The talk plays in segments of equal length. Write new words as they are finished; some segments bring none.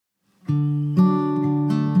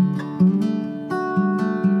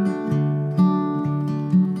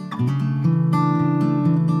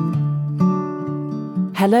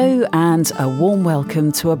Hello and a warm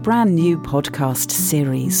welcome to a brand new podcast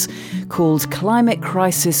series called Climate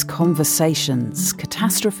Crisis Conversations,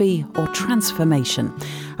 Catastrophe or Transformation,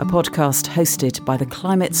 a podcast hosted by the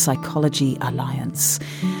Climate Psychology Alliance.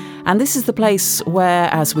 And this is the place where,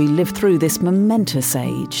 as we live through this momentous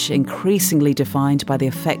age, increasingly defined by the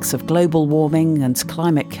effects of global warming and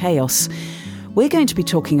climate chaos, we're going to be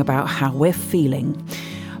talking about how we're feeling.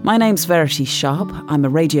 My name's Verity Sharp. I'm a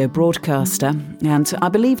radio broadcaster, and I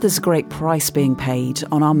believe there's a great price being paid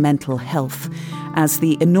on our mental health as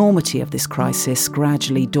the enormity of this crisis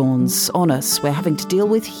gradually dawns on us. We're having to deal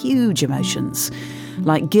with huge emotions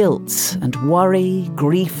like guilt and worry,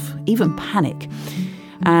 grief, even panic.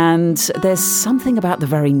 And there's something about the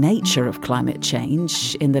very nature of climate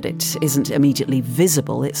change in that it isn't immediately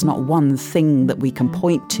visible. It's not one thing that we can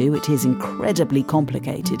point to. It is incredibly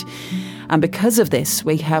complicated. And because of this,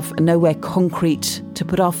 we have nowhere concrete to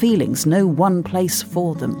put our feelings, no one place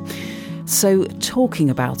for them. So talking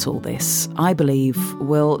about all this, I believe,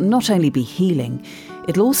 will not only be healing,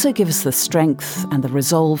 it'll also give us the strength and the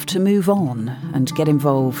resolve to move on and get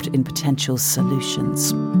involved in potential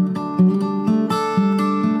solutions.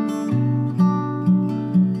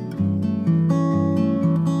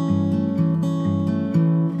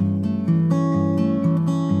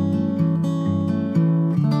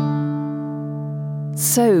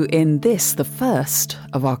 So in this, the first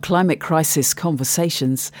of our climate crisis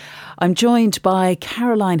conversations, I'm joined by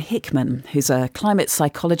Caroline Hickman, who's a climate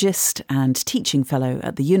psychologist and teaching fellow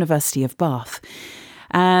at the University of Bath.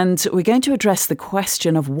 And we're going to address the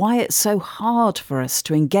question of why it's so hard for us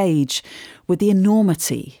to engage with the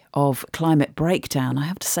enormity of climate breakdown. I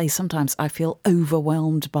have to say, sometimes I feel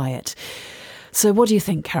overwhelmed by it. So what do you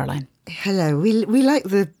think, Caroline? Hello. We like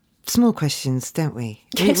the small questions, don't we?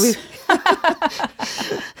 Yes.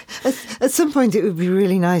 At some point, it would be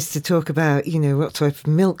really nice to talk about, what type of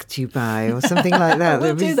milk do you buy or something like that.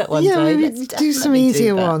 We'll do that one day. Maybe do some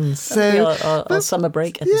easier ones. So our summer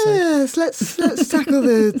break episode. Yes, let's tackle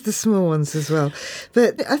the small ones as well.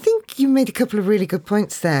 But I think you made a couple of really good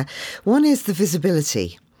points there. One is the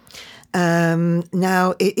visibility.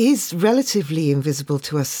 Now, it is relatively invisible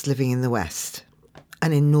to us living in the West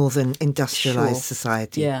and in northern industrialised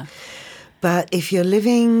society. Yeah. But if you're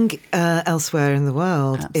living elsewhere in the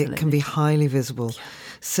world, Absolutely. It can be highly visible. Yeah.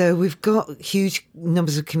 So we've got huge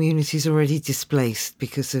numbers of communities already displaced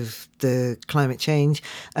because of the climate change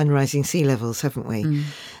and rising sea levels, haven't we?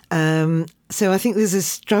 So I think there's a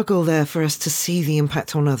struggle there for us to see the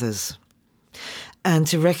impact on others and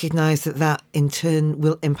to recognise that in turn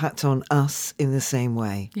will impact on us in the same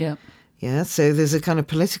way. Yeah. Yeah, so there's a kind of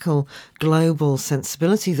political global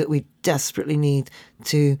sensibility that we desperately need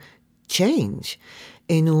to change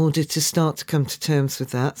in order to start to come to terms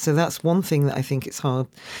with that. So that's one thing that I think it's hard.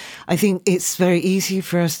 I think it's very easy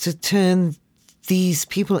for us to turn these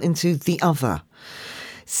people into the other.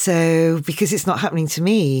 So because it's not happening to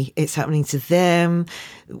me, it's happening to them.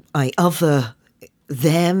 I other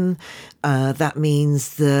them. That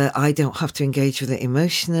means that I don't have to engage with it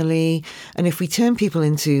emotionally. And if we turn people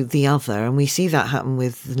into the other, and we see that happen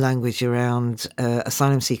with language around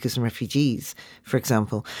asylum seekers and refugees, for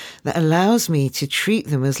example, that allows me to treat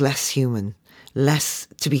them as less human, less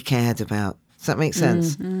to be cared about. Does that make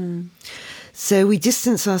sense? Mm-hmm. So we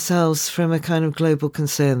distance ourselves from a kind of global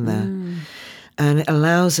concern there. And it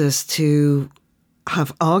allows us to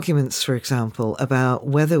have arguments, for example, about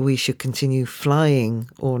whether we should continue flying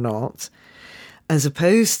or not, as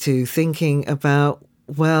opposed to thinking about,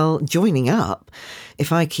 well, joining up.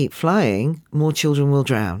 If I keep flying, more children will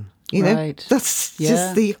drown. Right. That's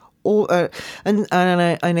just the... and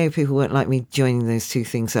I know people won't like me joining those two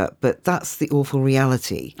things up, but that's the awful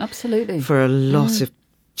reality. Absolutely. For a lot of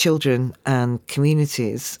children and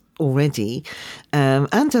communities already,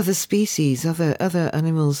 and other species, other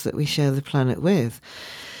animals that we share the planet with.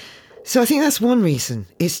 So I think that's one reason.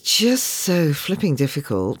 It's just so flipping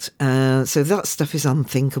difficult. So that stuff is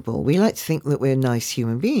unthinkable. We like to think that we're nice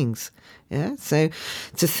human beings. Yeah. So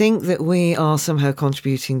to think that we are somehow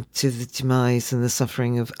contributing to the demise and the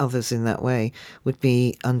suffering of others in that way would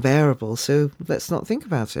be unbearable. So let's not think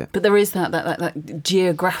about it. But there is that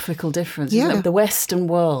geographical difference. Yeah. The Western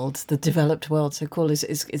world, the developed world, so called,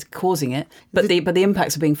 is causing it. But the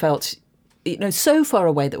impacts are being felt, so far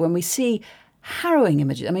away that when we see harrowing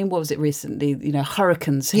images. I mean, what was it recently?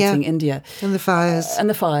 Hurricanes hitting India. And the fires. And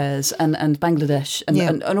Bangladesh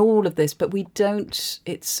and all of this. But we don't,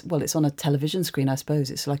 it's on a television screen, I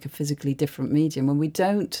suppose. It's like a physically different medium when we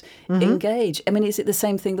don't engage. I mean, is it the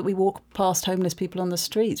same thing that we walk past homeless people on the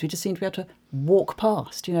streets? We just seem to be able to walk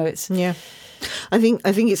past, it's... Yeah. I think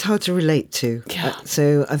it's hard to relate to. Yeah.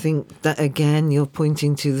 So I think that, again, you're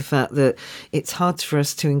pointing to the fact that it's hard for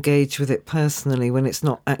us to engage with it personally when it's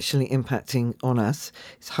not actually impacting on us.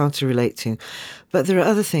 It's hard to relate to. But there are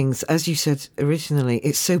other things. As you said originally,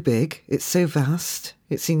 it's so big, it's so vast,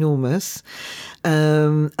 it's enormous.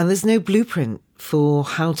 And there's no blueprint for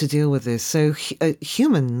how to deal with this. So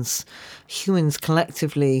humans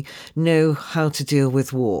collectively know how to deal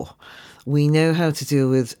with war. We know how to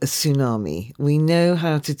deal with a tsunami. We know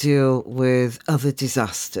how to deal with other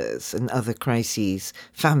disasters and other crises,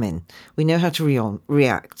 famine. We know how to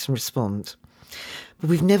react and respond.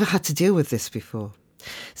 But we've never had to deal with this before.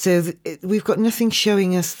 So we've got nothing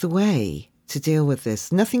showing us the way to deal with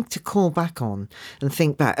this, nothing to call back on and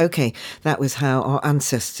think back, okay, that was how our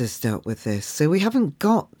ancestors dealt with this. So we haven't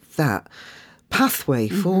got that pathway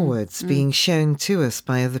forwards being shown to us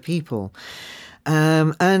by other people.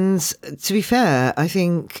 And to be fair, I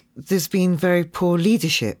think there's been very poor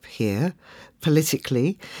leadership here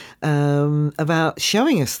politically about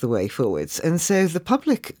showing us the way forwards. And so the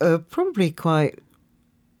public are probably quite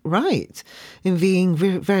right in being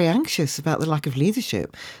very anxious about the lack of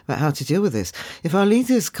leadership, about how to deal with this. If our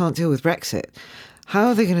leaders can't deal with Brexit, how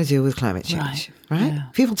are they going to deal with climate change? Right? Yeah.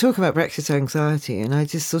 People talk about Brexit anxiety, and I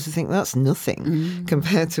just sort of think that's nothing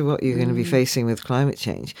compared to what you're going to be facing with climate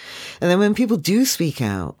change. And then when people do speak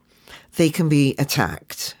out, they can be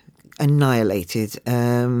attacked, annihilated.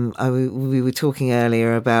 We were talking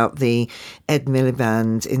earlier about the Ed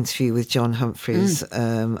Miliband interview with John Humphrys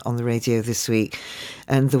on the radio this week,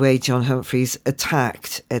 and the way John Humphrys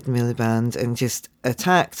attacked Ed Miliband and just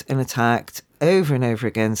attacked over and over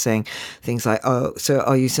again, saying things like, oh, so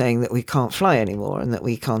are you saying that we can't fly anymore and that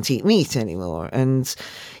we can't eat meat anymore? And,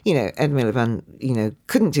 Ed Miliband,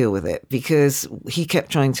 couldn't deal with it because he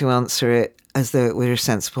kept trying to answer it as though it were a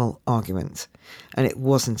sensible argument. And it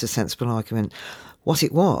wasn't a sensible argument. What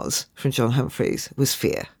it was, from John Humphrys, was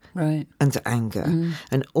fear. Right. And anger.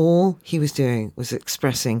 And all he was doing was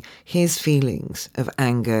expressing his feelings of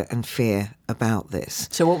anger and fear about this.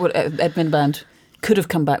 So what would Ed Miliband could have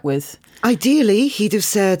come back with? Ideally, he'd have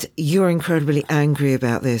said, you're incredibly angry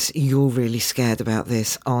about this. You're really scared about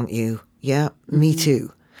this, aren't you? Yeah, me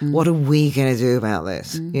too. What are we going to do about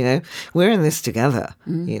this? We're in this together,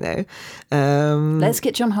 Let's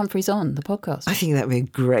get John Humphrys on the podcast. I think that'd be a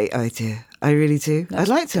great idea. I really do. I'd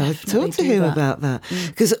like to talk to him about that.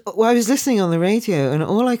 Because I was listening on the radio and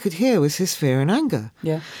all I could hear was his fear and anger.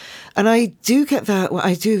 Yeah. And I do get that.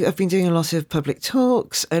 I've been doing a lot of public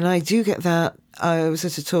talks, and I do get that. I was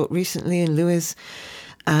at a talk recently in Lewes,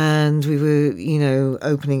 and we were,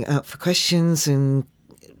 opening up for questions, and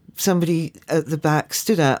somebody at the back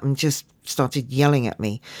stood up and just started yelling at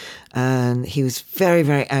me. And he was very,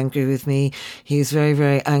 very angry with me. He was very,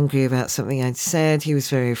 very angry about something I'd said. He was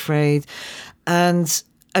very afraid. And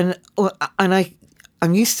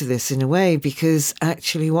I'm used to this in a way, because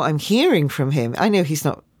actually what I'm hearing from him, I know he's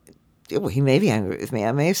not, well, he may be angry with me.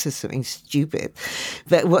 I may have said something stupid.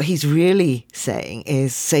 But what he's really saying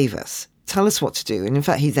is, save us. Tell us what to do. And in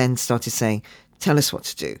fact, he then started saying, tell us what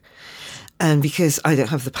to do. And because I don't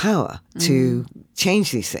have the power to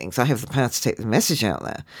change these things, I have the power to take the message out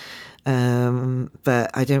there. But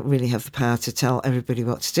I don't really have the power to tell everybody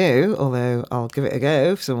what to do, although I'll give it a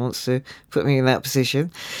go if someone wants to put me in that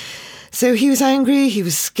position. So he was angry, he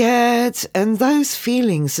was scared, and those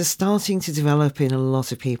feelings are starting to develop in a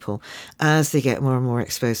lot of people as they get more and more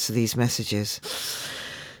exposed to these messages.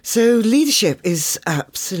 So leadership is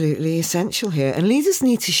absolutely essential here, and leaders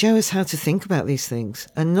need to show us how to think about these things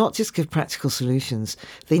and not just give practical solutions.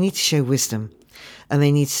 They need to show wisdom, and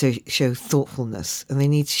they need to show thoughtfulness, and they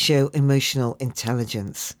need to show emotional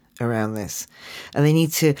intelligence around this. And they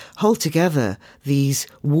need to hold together these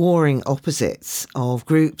warring opposites of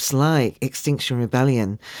groups like Extinction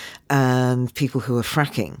Rebellion and people who are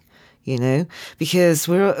fracking, because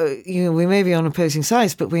we may be on opposing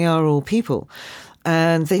sides, but we are all people.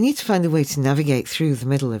 And they need to find a way to navigate through the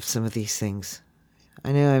middle of some of these things.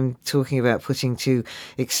 I know I'm talking about putting two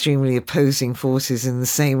extremely opposing forces in the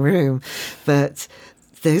same room, but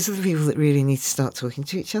those are the people that really need to start talking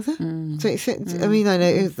to each other. Don't you think? I mean, I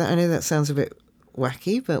know that sounds a bit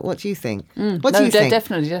wacky, but what do you think? What do you think?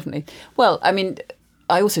 Definitely. Well, I mean,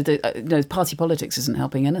 I also do, party politics isn't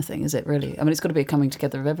helping anything, is it really? I mean, it's got to be a coming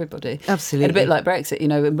together of everybody. Absolutely. And a bit like Brexit, it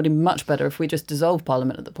would be much better if we just dissolved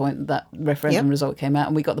Parliament at the point that referendum result came out,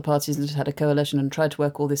 and we got the parties and just had a coalition and tried to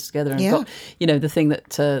work all this together and got, the thing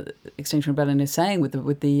that Extinction Rebellion is saying with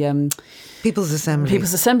the People's Assembly.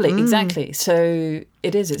 People's Assembly, exactly. So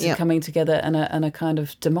it's a coming together and a kind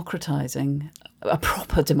of democratising, a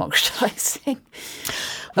proper democratising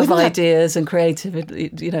of ideas and creativity,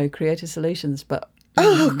 creative solutions. But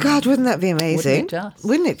oh God, wouldn't that be amazing?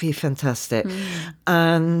 Wouldn't it be fantastic?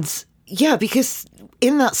 And because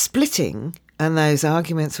in that splitting and those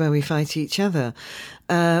arguments where we fight each other,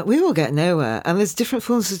 we will get nowhere. And there's different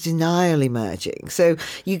forms of denial emerging. So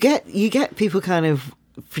you get people kind of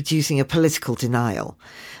producing a political denial.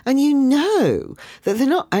 And you know that they're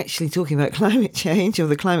not actually talking about climate change or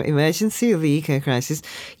the climate emergency or the eco-crisis.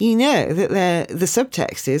 You know that the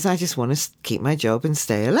subtext is, I just want to keep my job and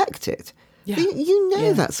stay elected. Yeah. You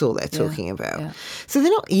know that's all they're talking about. Yeah. So they're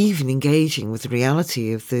not even engaging with the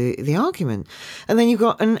reality of the argument. And then you've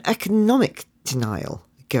got an economic denial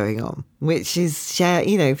going on, which is,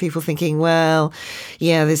 people thinking, well,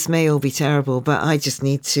 this may all be terrible, but I just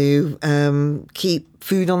need to keep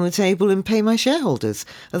food on the table and pay my shareholders.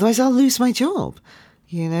 Otherwise, I'll lose my job,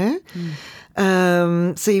 So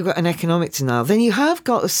you've got an economic denial. Then you have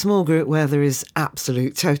got a small group where there is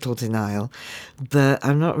absolute total denial, but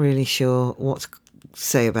I'm not really sure what to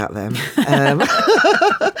say about them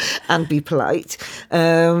and be polite.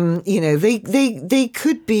 They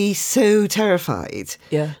could be so terrified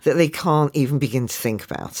that they can't even begin to think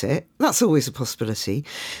about it. That's always a possibility.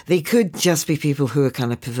 They could just be people who are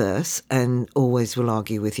kind of perverse and always will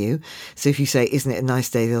argue with you. So if you say, isn't it a nice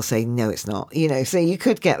day? They'll say, no, it's not. So you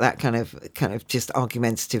could get that kind of just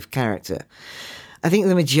argumentative character. I think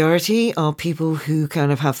the majority are people who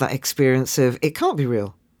kind of have that experience of, it can't be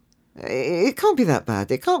real. It can't be that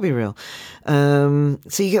bad. It can't be real. So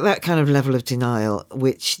you get that kind of level of denial,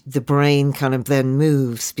 which the brain kind of then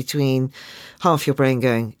moves between half your brain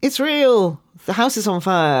going, it's real, the house is on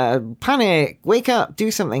fire, panic, wake up,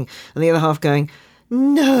 do something. And the other half going,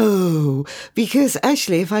 no, because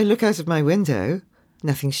actually if I look out of my window,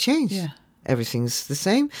 nothing's changed. Yeah. Everything's the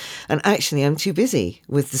same. And actually I'm too busy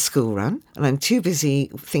with the school run and I'm too busy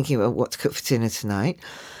thinking about what to cook for dinner tonight.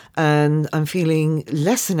 And I'm feeling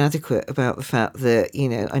less than adequate about the fact that,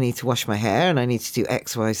 I need to wash my hair and I need to do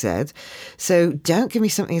X, Y, Z. So don't give me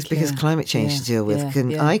something as big as climate change to deal with.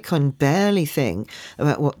 I can barely think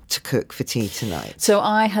about what to cook for tea tonight. So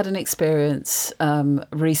I had an experience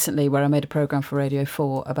recently where I made a programme for Radio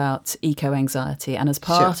 4 about eco-anxiety. And as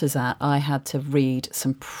part of that, I had to read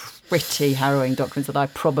some pretty harrowing documents that I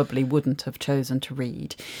probably wouldn't have chosen to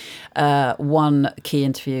read. One key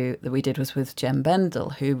interview that we did was with Jem Bendell,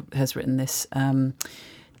 who has written this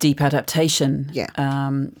deep adaptation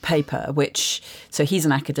paper, so he's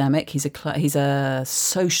an academic, he's a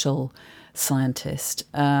social scientist,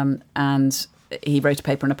 and he wrote a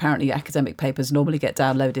paper, and apparently academic papers normally get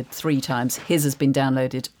downloaded 3 times. His has been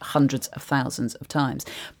downloaded hundreds of thousands of times.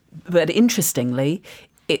 But interestingly,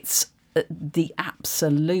 it's the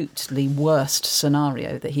absolutely worst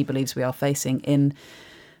scenario that he believes we are facing in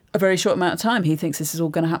a very short amount of time. He thinks this is all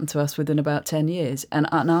going to happen to us within about 10 years. And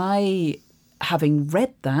I, having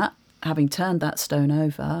read that, having turned that stone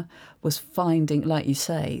over, was finding, like you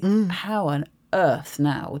say, how on earth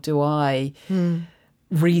now do I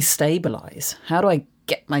restabilise? How do I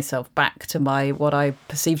get myself back to what I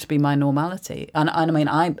perceive to be my normality? And I mean,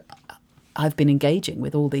 I've been engaging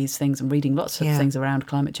with all these things and reading lots of things around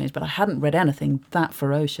climate change, but I hadn't read anything that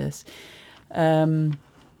ferocious. So,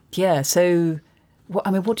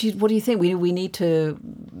 what do you think? We need to.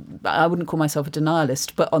 I wouldn't call myself a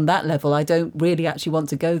denialist, but on that level, I don't really actually want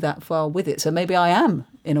to go that far with it. So maybe I am,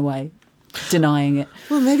 in a way, denying it.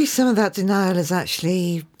 Well, maybe some of that denial is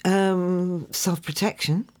actually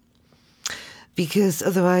self-protection, because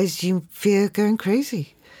otherwise you fear going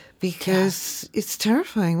crazy. Because it's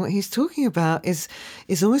terrifying. What he's talking about is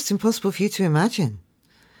almost impossible for you to imagine.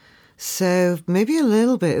 So maybe a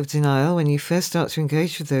little bit of denial when you first start to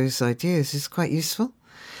engage with those ideas is quite useful.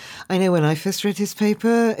 I know when I first read his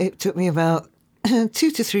paper, it took me about 2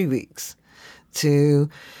 to 3 weeks to...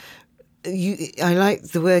 I like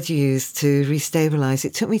the word you used, to restabilise.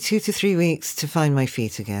 It took me 2 to 3 weeks to find my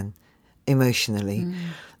feet again, emotionally.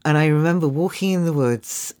 And I remember walking in the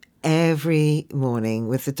woods every morning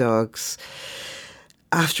with the dogs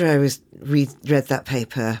after I read that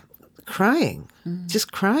paper, crying,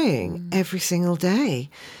 just crying every single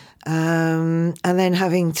day. And then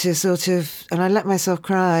having to and I let myself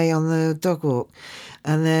cry on the dog walk,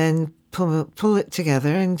 and then pull it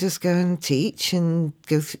together and just go and teach and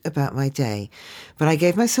go about my day. But I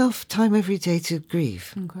gave myself time every day to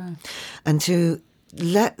grieve, and to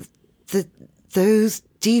let those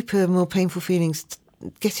deeper, more painful feelings,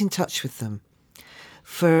 get in touch with them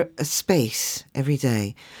for a space every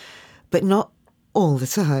day, but not all the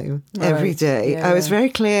time, every day. Yeah. I was very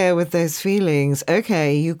clear with those feelings.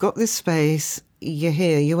 Okay, you've got this space, you're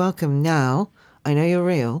here, you're welcome now. I know you're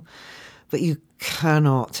real, but you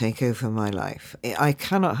cannot take over my life. I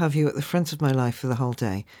cannot have you at the front of my life for the whole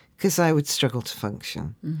day, because I would struggle to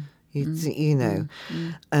function. You know.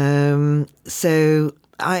 So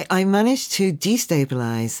I managed to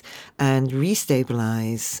destabilize and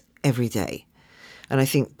restabilize every day. And I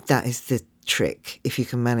think that is the trick, if you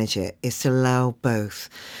can manage it, is to allow both,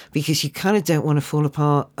 because you kind of don't want to fall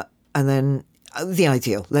apart. And then the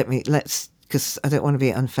ideal, because I don't want to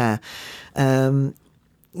be unfair.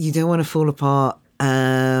 You don't want to fall apart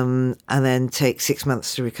and then take 6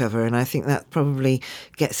 months to recover. And I think that probably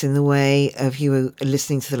gets in the way of you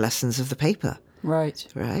listening to the lessons of the paper. Right.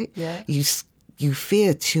 Yeah. You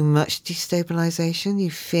fear too much destabilization. You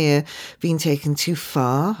fear being taken too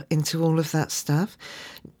far into all of that stuff.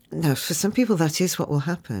 No, for some people that is what will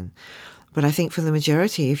happen. But I think for the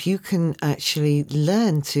majority, if you can actually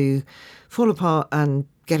learn to fall apart and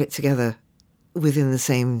get it together within the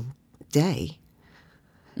same day,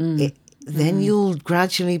 then you'll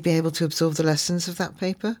gradually be able to absorb the lessons of that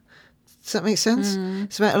paper. Does that make sense?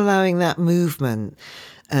 It's about allowing that movement,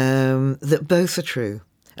 that both are true.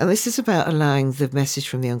 And this is about allowing the message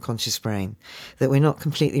from the unconscious brain that we're not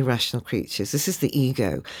completely rational creatures. This is the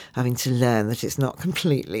ego having to learn that it's not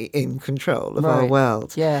completely in control of our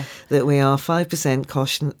world. Yeah. That we are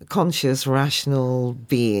 5% conscious, rational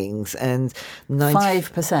beings, and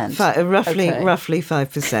 5%. Roughly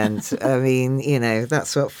 5%. I mean,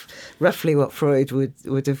 that's roughly what Freud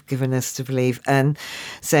would have given us to believe. And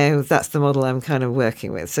so that's the model I'm kind of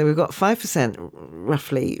working with. So we've got 5%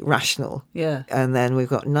 roughly rational. Yeah. And then we've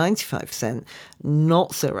got 95%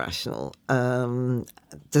 not so rational.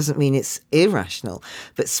 Doesn't mean it's irrational,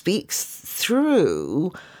 but speaks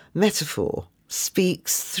through metaphor,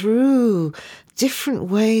 speaks through different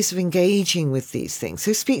ways of engaging with these things.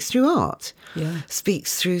 So speaks through art,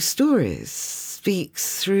 speaks through stories,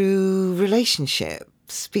 speaks through relationship,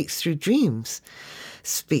 speaks through dreams,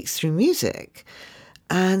 speaks through music.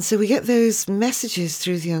 And so we get those messages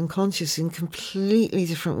through the unconscious in completely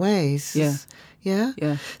different ways. Yeah.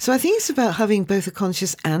 So I think it's about having both a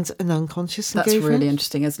conscious and an unconscious engagement. That's really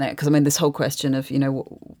interesting, isn't it? Because this whole question of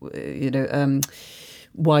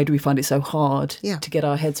why do we find it so hard to get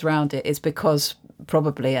our heads around it? It's because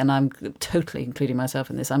probably, and I'm totally including myself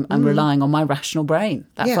in this, I'm relying on my rational brain,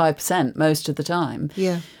 that 5% most of the time.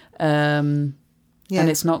 And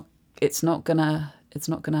it's not gonna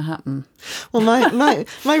happen. Well, my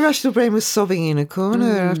rational brain was sobbing in a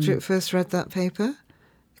corner after it first read that paper.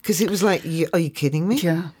 Because it was like, are you kidding me?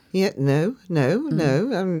 Yeah, no.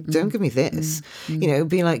 Don't give me this. It'd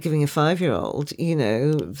be like giving a 5-year-old,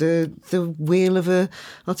 the wheel of a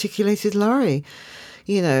articulated lorry,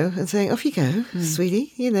 and saying, off you go,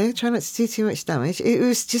 sweetie, try not to do too much damage. It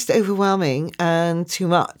was just overwhelming and too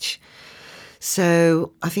much.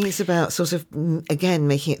 So I think it's about again,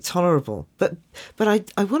 making it tolerable. But I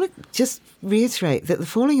want to just reiterate that the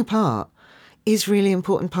falling apart is really an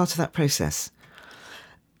important part of that process.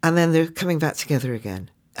 And then they're coming back together again.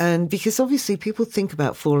 And because obviously people think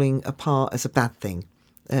about falling apart as a bad thing.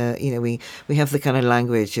 We have the kind of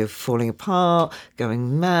language of falling apart,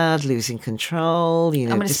 going mad, losing control,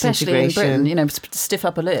 especially in Britain, stiff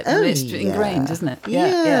upper lip. It's ingrained, isn't it?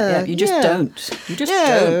 Yeah. You just don't. You just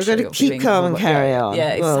don't. You've got to keep calm and carry on.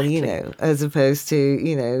 Yeah, exactly. Well, as opposed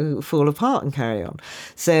to, fall apart and carry on.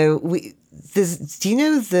 So do you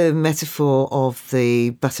know the metaphor of the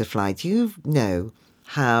butterfly? Do you know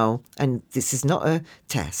how, and this is not a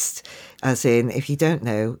test, as in if you don't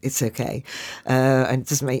know, it's okay, and it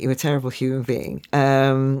doesn't make you a terrible human being.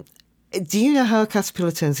 Do you know how a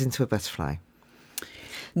caterpillar turns into a butterfly?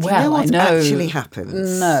 Do you know what actually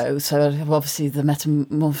happens? No, so obviously the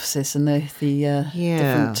metamorphosis and the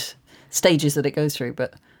different stages that it goes through,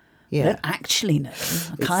 but I don't actually know.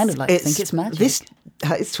 I kind of like to think it's magic.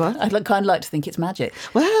 It's what? I'd kind of like to think it's magic.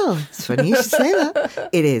 Well, it's funny you should say that.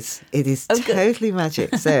 It is. It is totally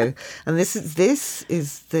magic. So, and this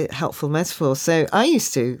is the helpful metaphor. So I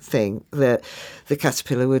used to think that the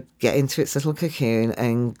caterpillar would get into its little cocoon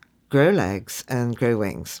and grow legs and grow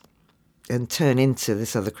wings and turn into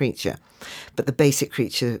this other creature. But the basic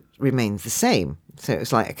creature remained the same. So it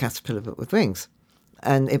was like a caterpillar but with wings.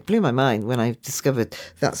 And it blew my mind when I discovered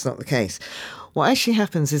that's not the case. What actually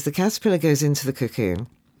happens is the caterpillar goes into the cocoon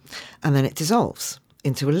and then it dissolves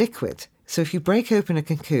into a liquid. So if you break open a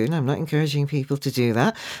cocoon, I'm not encouraging people to do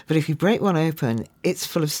that, but if you break one open, it's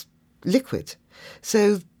full of liquid.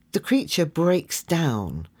 So the creature breaks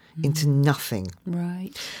down into nothing.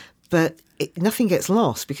 Right. But nothing gets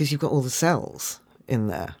lost because you've got all the cells in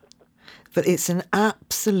there. But it's an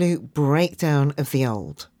absolute breakdown of the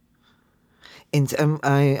old.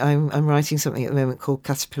 I'm writing something at the moment called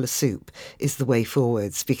Caterpillar Soup is the way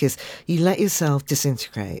forwards, because you let yourself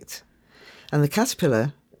disintegrate. And the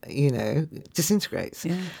caterpillar, disintegrates.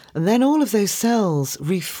 Yeah. And then all of those cells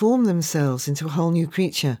reform themselves into a whole new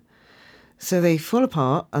creature. So they fall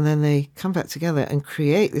apart and then they come back together and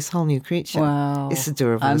create this whole new creature. Wow. It's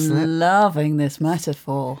adorable, isn't it? I'm loving this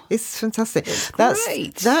metaphor. It's fantastic. It's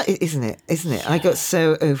Great. Isn't it? Yeah. I got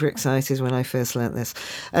so overexcited when I first learnt this.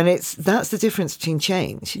 And that's the difference between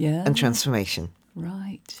change and transformation.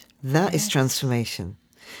 Right. That is transformation.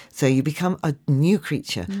 So you become a new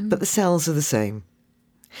creature, but the cells are the same.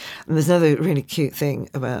 And there's another really cute thing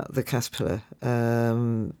about the caterpillar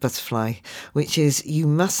butterfly, which is you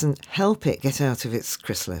mustn't help it get out of its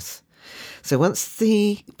chrysalis. So once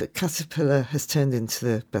the caterpillar has turned into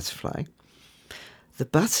the butterfly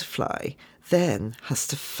then has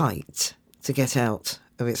to fight to get out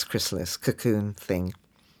of its chrysalis cocoon thing.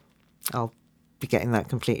 I'll be getting that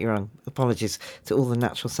completely wrong. Apologies to all the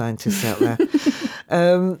natural scientists out there.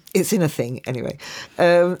 It's in a thing anyway.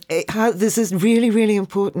 There's this really, really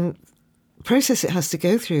important process it has to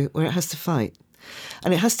go through where it has to fight.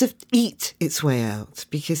 And it has to eat its way out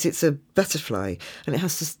because it's a butterfly, and it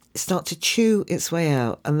has to start to chew its way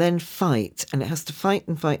out and then fight. And it has to fight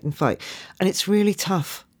and fight and fight. And it's really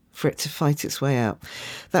tough for it to fight its way out.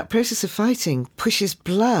 That process of fighting pushes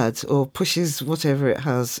blood or pushes whatever it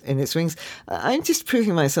has in its wings. I'm just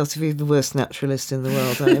proving myself to be the worst naturalist in the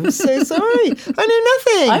world. I am so sorry. I know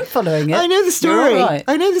nothing. I'm following it. I know the story. You're all right.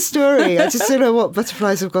 I know the story. I just don't know what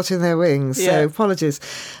butterflies have got in their wings. Yeah. So apologies.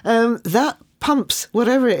 That pumps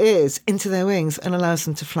whatever it is into their wings and allows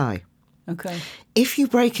them to fly. Okay. If you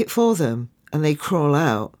break it for them and they crawl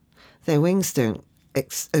out, their wings don't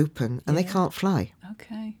open and they can't fly.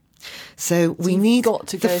 Okay. So we need got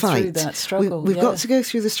to the go fight. through that struggle. We've got to go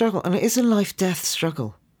through the struggle, and it is a life-death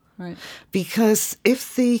struggle. Right. Because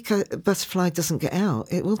if the butterfly doesn't get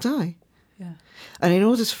out, it will die. Yeah. And in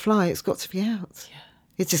order to fly, it's got to be out. Yeah.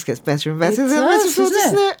 It just gets better and better. It than does, metaphor,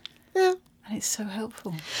 doesn't doesn't it? Yeah. And it's so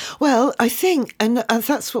helpful. Well, I think, and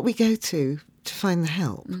that's what we go to find the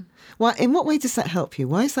help. Why? In what way does that help you?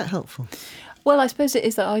 Why is that helpful? Well, I suppose it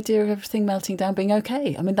is that idea of everything melting down being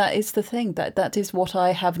okay. I mean, that is the thing. That is what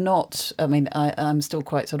I have not... I mean, I'm still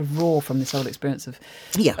quite sort of raw from this whole experience of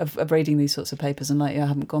reading these sorts of papers. And I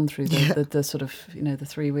haven't gone through the sort of, the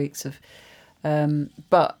 3 weeks of...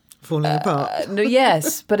 but falling apart. No,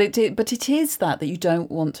 yes, but it is that you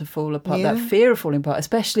don't want to fall apart. Yeah. That fear of falling apart,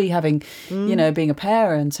 especially having, being a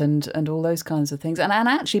parent and all those kinds of things. And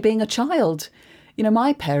actually being a child.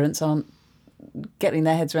 My parents aren't getting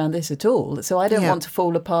their heads around this at all. So I don't want to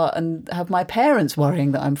fall apart and have my parents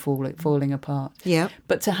worrying that I'm falling apart. Yeah.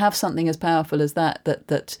 But to have something as powerful as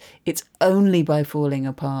that it's only by falling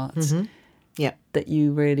apart that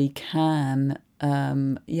you really can,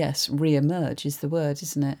 re-emerge is the word,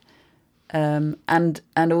 isn't it? And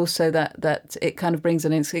also that it kind of brings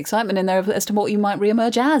an excitement in there as to what you might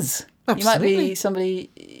re-emerge as. Absolutely. You might be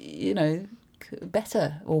somebody,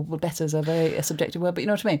 better, or better is a subjective word, but you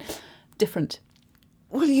know what I mean? Different.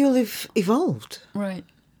 Well, you'll have evolved. Right.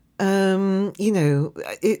 It's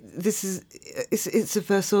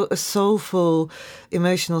a soulful,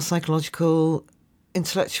 emotional, psychological,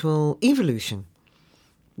 intellectual evolution,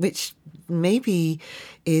 which maybe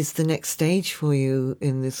is the next stage for you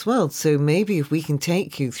in this world. So maybe if we can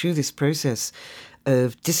take you through this process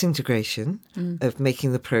of disintegration, of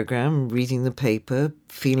making the program, reading the paper,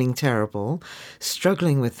 feeling terrible,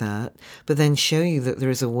 struggling with that, but then show you that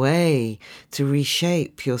there is a way to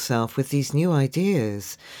reshape yourself with these new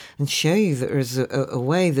ideas, and show you that there is a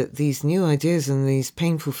way that these new ideas and these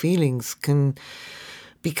painful feelings can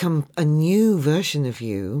become a new version of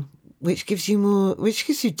you, which gives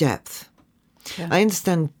you depth. Yeah. I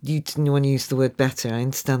understand you didn't want to use the word better, I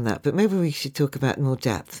understand that, but maybe we should talk about more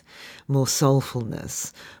depth, more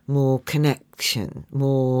soulfulness, more connection,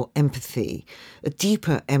 more empathy, a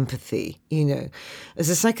deeper empathy. As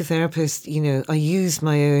a psychotherapist, I use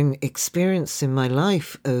my own experience in my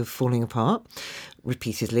life of falling apart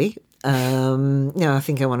repeatedly I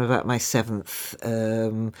think I'm on about my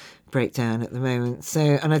 7th breakdown at the moment. So,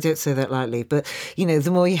 and I don't say that lightly, but the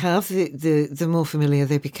more you have, the more familiar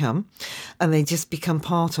they become, and they just become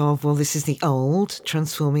part of. Well, this is the old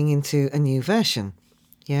transforming into a new version.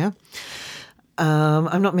 Yeah,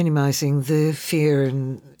 I'm not minimising the fear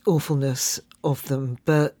and awfulness of them,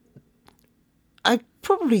 but I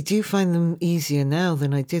probably do find them easier now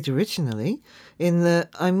than I did originally, in that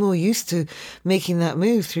I'm more used to making that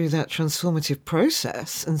move through that transformative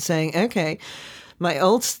process and saying, okay, my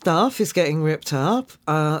old stuff is getting ripped up.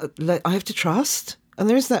 I have to trust. And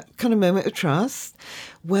there is that kind of moment of trust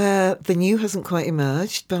where the new hasn't quite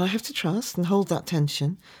emerged, but I have to trust and hold that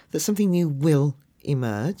tension that something new will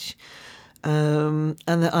emerge, and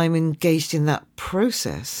that I'm engaged in that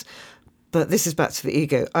process. But this is back to the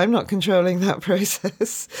ego. I'm not controlling that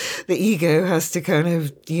process. The ego has to kind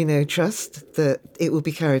of, trust that it will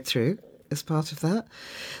be carried through as part of that.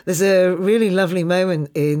 There's a really lovely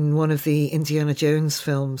moment in one of the Indiana Jones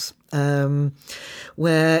films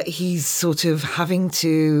where he's sort of having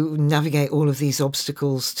to navigate all of these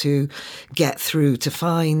obstacles to get through, to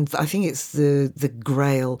find, I think it's the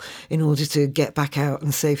Grail, in order to get back out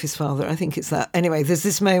and save his father. I think it's that. Anyway, there's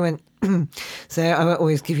this moment. So I won't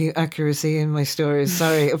always give you accuracy in my stories.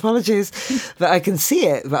 Sorry, apologies. But I can see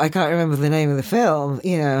it, but I can't remember the name of the film.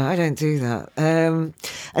 I don't do that.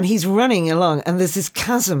 And he's running along, and there's this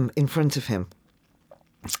chasm in front of him.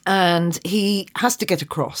 And he has to get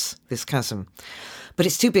across this chasm, but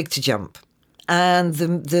it's too big to jump. And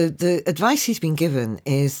the advice he's been given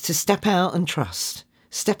is to step out and trust.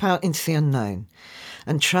 Step out into the unknown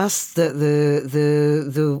and trust that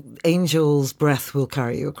the angel's breath will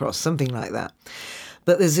carry you across, something like that.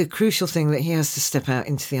 But there's a crucial thing that he has to step out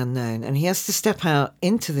into the unknown, and he has to step out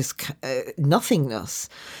into this nothingness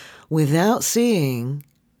without seeing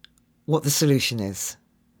what the solution is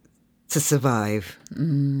to survive.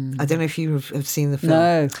 I don't know if you have seen the film.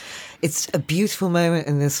 No. It's a beautiful moment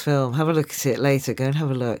in this film. Have a look at it later. Go and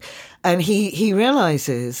have a look. And he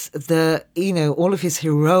realizes that, all of his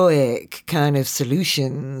heroic kind of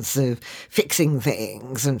solutions of fixing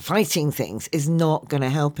things and fighting things is not going to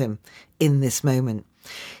help him in this moment.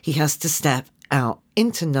 He has to step out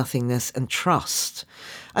into nothingness and trust.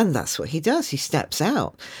 And that's what he does. He steps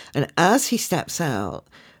out. And as he steps out,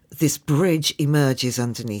 this bridge emerges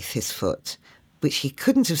underneath his foot, which he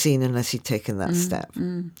couldn't have seen unless he'd taken that step.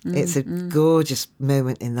 It's a gorgeous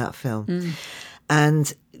moment in that film.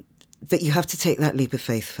 But you have to take that leap of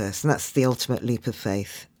faith first, and that's the ultimate leap of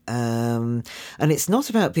faith. And it's not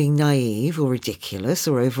about being naive or ridiculous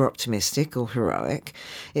or over-optimistic or heroic.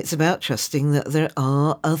 It's about trusting that there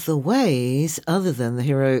are other ways other than the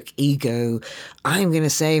heroic ego. I'm going to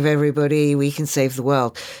save everybody. We can save the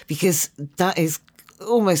world. Because that is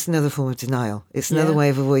almost another form of denial. It's another way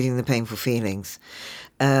of avoiding the painful feelings.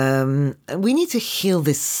 We need to heal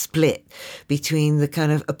this split between the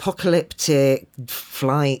kind of apocalyptic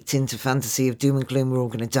flight into fantasy of doom and gloom, we're all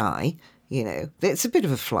going to die. It's a bit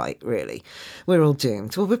of a flight, really. We're all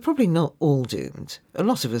doomed. Well, we're probably not all doomed. A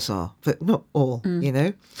lot of us are, but not all,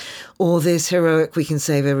 Or this heroic, we can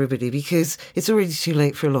save everybody, because it's already too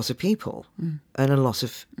late for a lot of people and a lot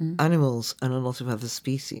of animals and a lot of other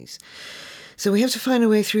species. So we have to find a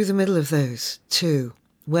way through the middle of those too,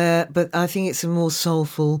 but I think it's a more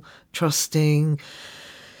soulful, trusting,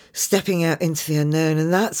 stepping out into the unknown.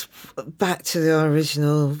 And that's back to the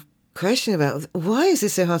original question about why is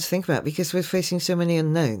this so hard to think about? Because we're facing so many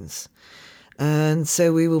unknowns. And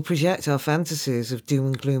so we will project our fantasies of doom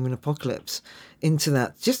and gloom and apocalypse into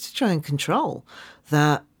that just to try and control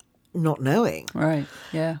that not knowing. Right,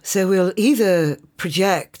 yeah. So we'll either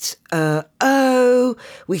project,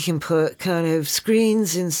 we can put kind of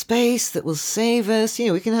screens in space that will save us.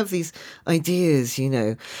 We can have these ideas,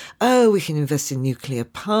 we can invest in nuclear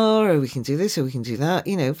power, or we can do this, or we can do that,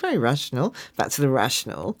 very rational, back to the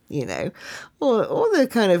rational, or the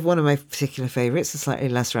kind of one of my particular favourites, slightly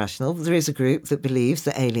less rational. There is a group that believes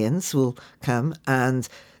that aliens will come and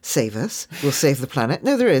save us, will save the planet.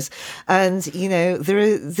 No, there is. And,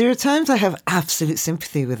 there are times I have absolute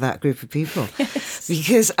sympathy with that group of people. Yes.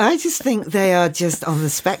 Because I just think they are just on the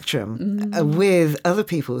spectrum with other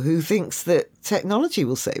people who thinks that technology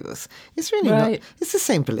will save us. It's really not. It's the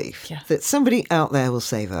same belief that somebody out there will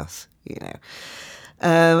save us,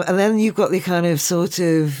 and then you've got the kind of sort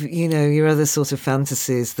of, your other sort of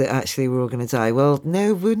fantasies that actually we're all going to die. Well,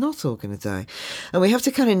 no, we're not all going to die. And we have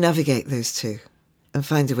to kind of navigate those two and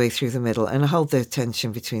find a way through the middle and hold the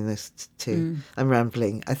tension between those two. I'm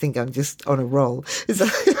rambling. I think I'm just on a roll.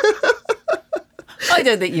 I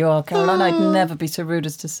don't think you are, Caroline. I'd never be so rude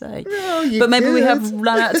as to say. No, but maybe we have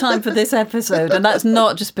run out of time for this episode, and that's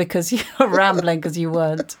not just because you're rambling, because you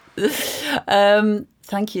weren't.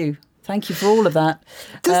 Thank you. Thank you for all of that.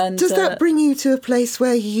 Does that bring you to a place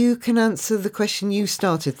where you can answer the question you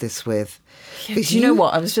started this with? Yeah, do you know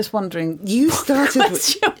what? I was just wondering. You started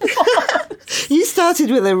with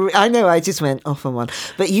I know I just went off on one,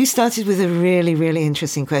 but you started with a really, really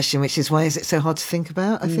interesting question, which is why is it so hard to think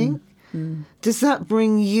about, I think? Does that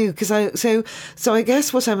bring you, so I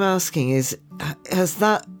guess what I'm asking is, has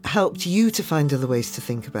that helped you to find other ways to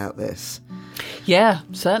think about this? Yeah,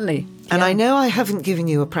 certainly. And I know I haven't given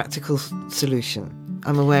you a practical solution.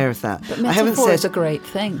 I'm aware of that. But metaphor is a great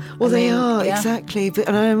thing. Well, they are, exactly.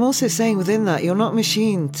 And I'm also saying within that, you're not a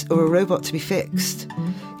machine or a robot to be fixed.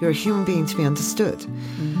 You're a human being to be understood.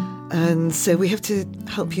 And so we have to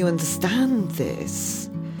help you understand this.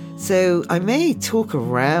 So I may talk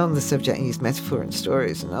around the subject and use metaphor and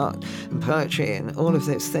stories and art and poetry and all of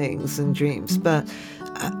those things and dreams. But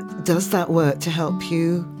does that work to help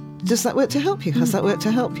you? Does that work to help you? Has that worked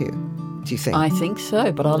to help you? Do you think? I think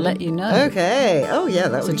so, but I'll let you know. Okay. Oh, yeah,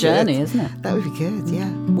 that would be good. It's a journey, isn't it? That would be good,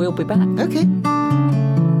 yeah. We'll be back. Okay.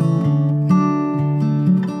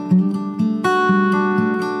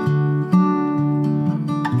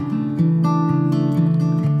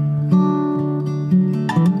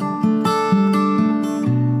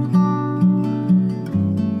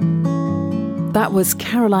 That was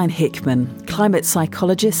Caroline Hickman, climate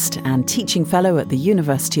psychologist and teaching fellow at the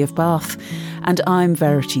University of Bath, and I'm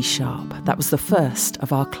Verity Sharp. That was the first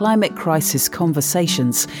of our Climate Crisis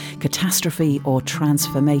Conversations, Catastrophe or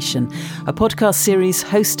Transformation, a podcast series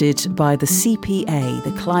hosted by the CPA,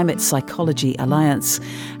 the Climate Psychology Alliance,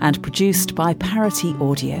 and produced by Parity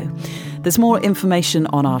Audio. There's more information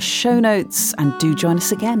on our show notes, and do join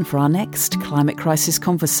us again for our next Climate Crisis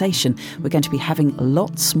Conversation. We're going to be having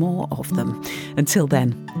lots more of them. Until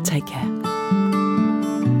then, take care.